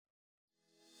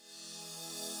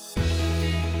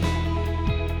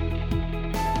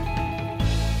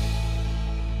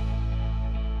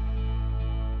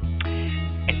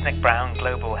Brown,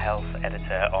 Global Health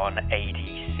Editor on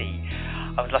ADC.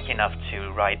 I was lucky enough to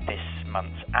write this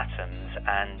month's Atoms,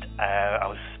 and I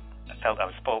felt I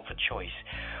was spoiled for choice.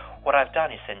 What I've done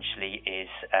essentially is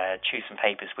choose some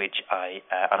papers which I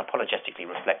unapologetically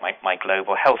reflect my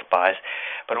global health bias,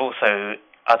 but also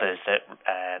others that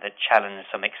challenge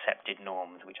some accepted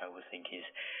norms, which I always think is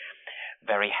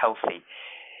very healthy.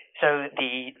 So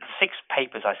the 6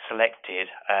 papers I selected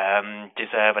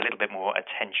deserve a little bit more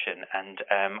attention, and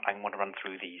I want to run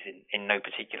through these in no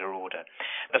particular order.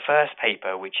 The first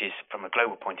paper, which is from a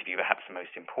global point of view perhaps the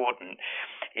most important,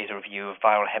 is a review of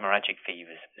viral hemorrhagic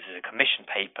fevers. This is a commissioned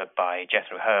paper by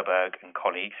Jethro Herberg and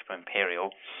colleagues from Imperial,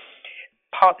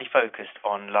 partly focused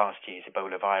on last year's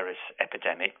Ebola virus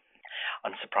epidemic,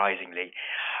 unsurprisingly,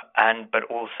 but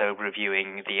also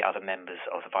reviewing the other members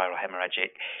of the viral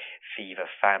hemorrhagic fever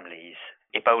families.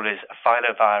 Ebola is a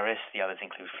filovirus. The others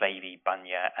include Flavii,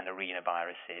 Bunya, and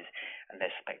arenaviruses, and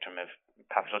their spectrum of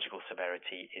pathological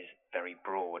severity is very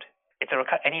broad. If there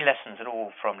are any lessons at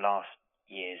all from last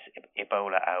year's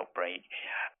Ebola outbreak,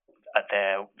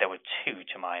 there were 2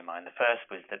 to my mind. The first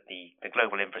was that the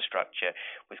global infrastructure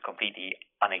was completely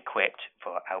unequipped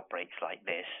for outbreaks like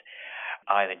this,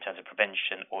 either in terms of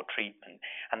prevention or treatment.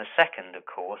 And the second, of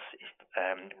course, is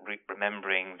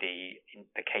remembering the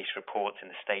case reports in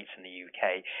the States and the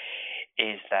UK,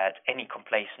 is that any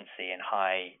complacency in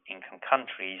high-income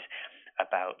countries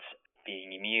about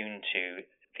being immune to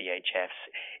VHFs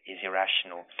is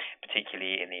irrational,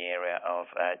 particularly in the area of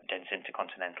dense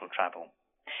intercontinental travel.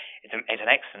 It's an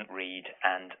excellent read,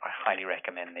 and I highly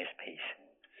recommend this piece.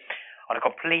 On a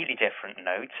completely different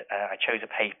note, I chose a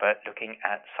paper looking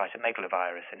at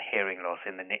cytomegalovirus and hearing loss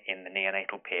in the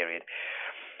neonatal period.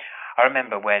 I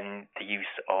remember when the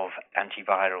use of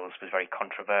antivirals was very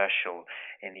controversial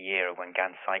in the era when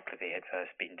ganciclovir had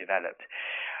first been developed.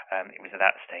 It was at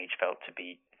that stage felt to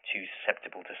be too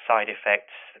susceptible to side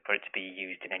effects for it to be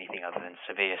used in anything other than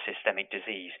severe systemic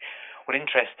disease. Well,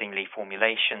 interestingly,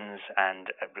 formulations and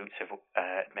routes of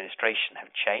administration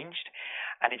have changed,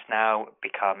 and it's now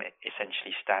become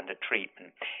essentially standard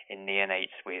treatment in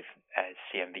neonates with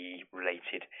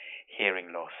CMV-related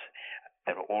hearing loss.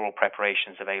 There are oral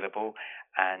preparations available,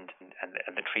 and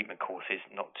the treatment course is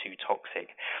not too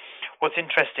toxic. What's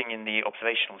interesting in the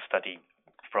observational study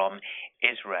from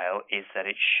Israel is that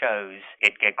it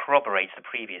corroborates the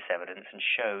previous evidence and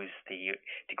shows the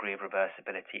degree of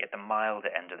reversibility at the milder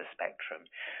end of the spectrum,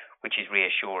 which is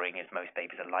reassuring as most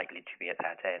babies are likely to be at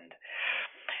that end.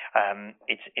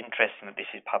 It's interesting that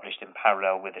this is published in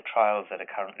parallel with the trials that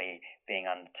are currently being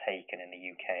undertaken in the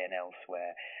UK and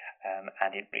elsewhere,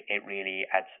 and it really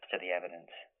adds to the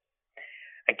evidence.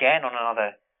 Again, on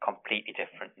another completely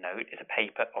different note, is a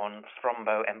paper on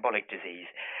thromboembolic disease,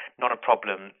 not a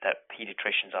problem that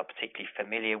pediatricians are particularly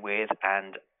familiar with,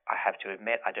 and I have to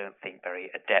admit I don't think very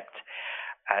adept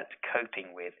at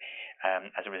coping with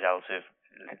as a result of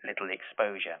little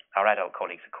exposure. Our adult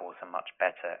colleagues, of course, are much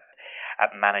better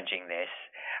at managing this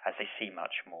as they see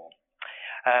much more.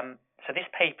 So this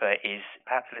paper is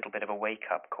perhaps a little bit of a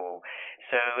wake-up call.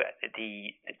 So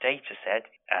the data set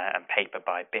and paper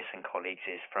by Biss and colleagues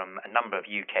is from a number of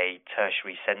UK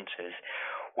tertiary centres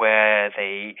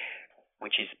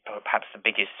which is perhaps the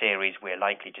biggest series we're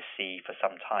likely to see for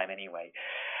some time anyway.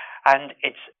 And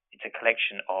it's a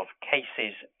collection of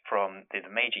cases from the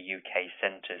major UK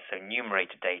centres, so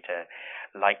numerated data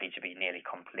likely to be nearly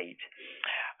complete.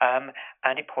 And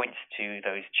it points to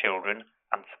those children,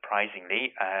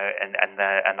 unsurprisingly, and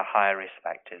the higher risk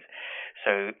factors.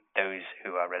 So those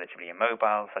who are relatively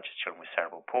immobile, such as children with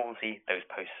cerebral palsy, those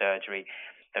post-surgery,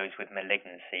 those with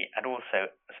malignancy, and also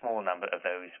a small number of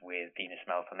those with venous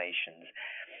malformations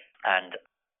and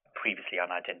previously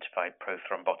unidentified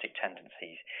prothrombotic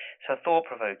tendencies. So a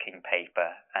thought-provoking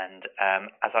paper, and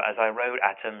as I wrote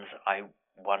Atoms, I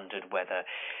wondered whether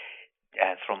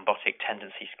thrombotic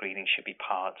tendency screening should be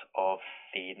part of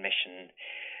the admission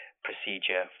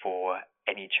procedure for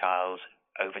any child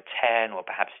over 10 or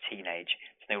perhaps teenage.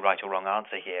 There's no right or wrong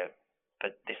answer here,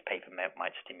 but this paper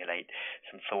might stimulate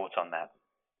some thought on that.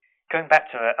 Going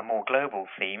back to a more global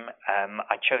theme,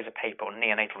 I chose a paper on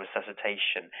neonatal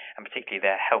resuscitation, and particularly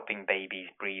their Helping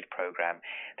Babies Breathe program.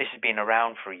 This has been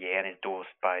around for a year and is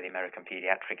endorsed by the American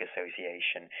Pediatric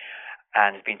Association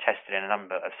and has been tested in a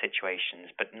number of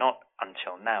situations, but not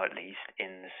until now, at least,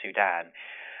 in the Sudan.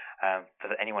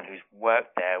 For anyone who's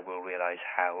worked there will realize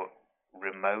how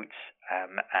remote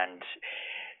and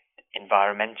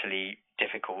environmentally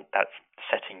difficult that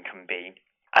setting can be.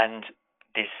 And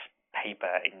this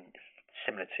paper,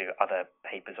 similar to other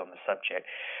papers on the subject,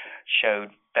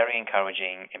 showed very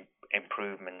encouraging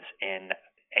improvements in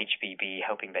HBB,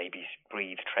 Helping Babies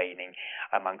Breathe training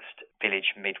amongst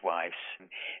village midwives.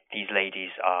 These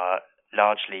ladies are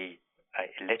largely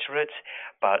illiterate,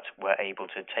 but were able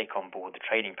to take on board the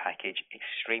training package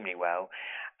extremely well,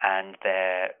 and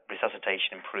their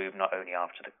resuscitation improved not only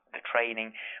after the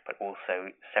training, but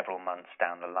also several months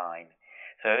down the line.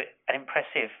 So an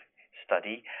impressive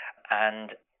study,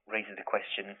 and raises the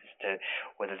question as to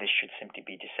whether this should simply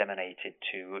be disseminated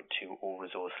to all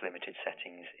resource-limited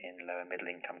settings in lower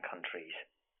middle-income countries.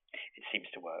 It seems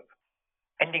to work.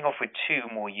 Ending off with two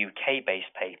more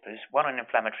UK-based papers, one on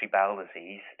inflammatory bowel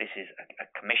disease. This is a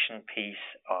commissioned piece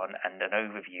on and an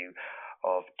overview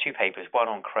of two papers, one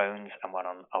on Crohn's and one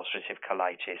on ulcerative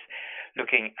colitis,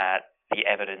 looking at the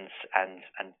evidence and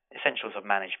essentials of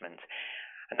management.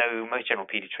 And though most general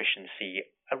paediatricians see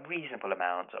a reasonable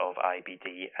amount of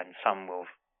IBD, and some will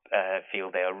feel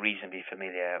they are reasonably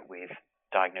familiar with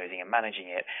diagnosing and managing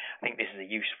it, I think this is a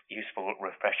useful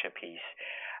refresher piece,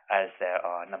 as there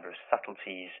are a number of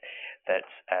subtleties that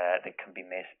can be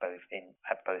missed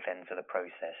at both ends of the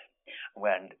process.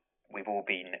 When we've all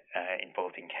been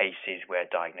involved in cases where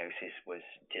diagnosis was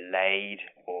delayed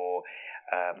or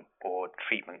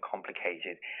treatment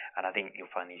complicated, and I think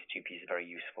you'll find these two pieces very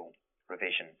useful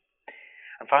revision.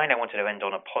 And finally, I wanted to end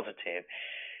on a positive.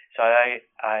 So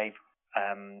I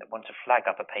want to flag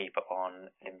up a paper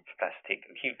on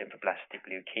acute lymphoblastic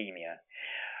leukemia.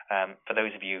 For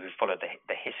those of you who followed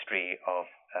the history of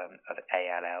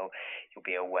ALL, you'll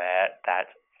be aware that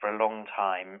for a long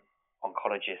time,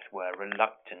 oncologists were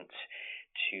reluctant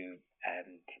to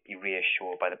be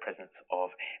reassured by the presence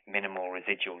of minimal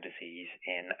residual disease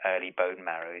in early bone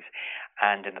marrows,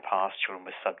 and in the past, children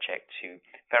were subject to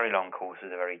very long courses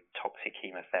of very toxic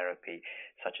chemotherapy,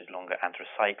 such as longer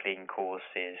anthracycline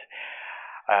courses.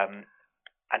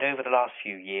 And over the last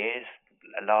few years,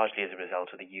 largely as a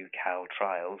result of the UCAL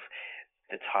trials,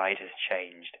 the tide has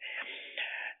changed.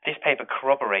 This paper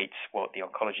corroborates what the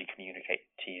oncology community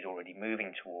is already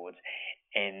moving towards,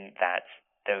 in that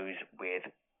those with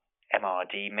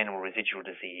MRD, minimal residual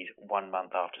disease, 1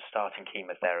 month after starting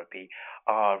chemotherapy,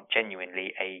 are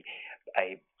genuinely a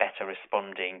better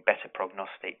responding, better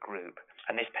prognostic group.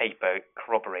 And this paper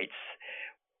corroborates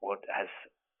what has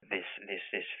this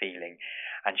feeling,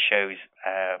 and shows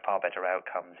far better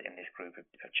outcomes in this group of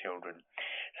children.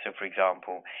 So, for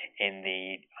example, in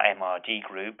the MRD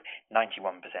group,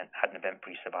 91% had an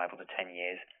event-free survival to 10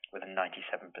 years, with a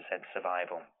 97%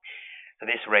 survival. So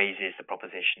this raises the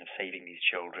proposition of saving these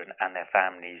children and their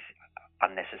families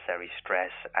unnecessary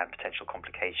stress and potential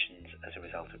complications as a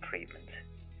result of treatment.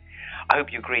 I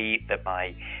hope you agree that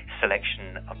my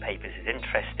selection of papers is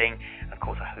interesting. Of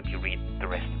course, I hope you read the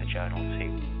rest of the journal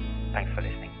too. Thanks for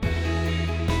listening.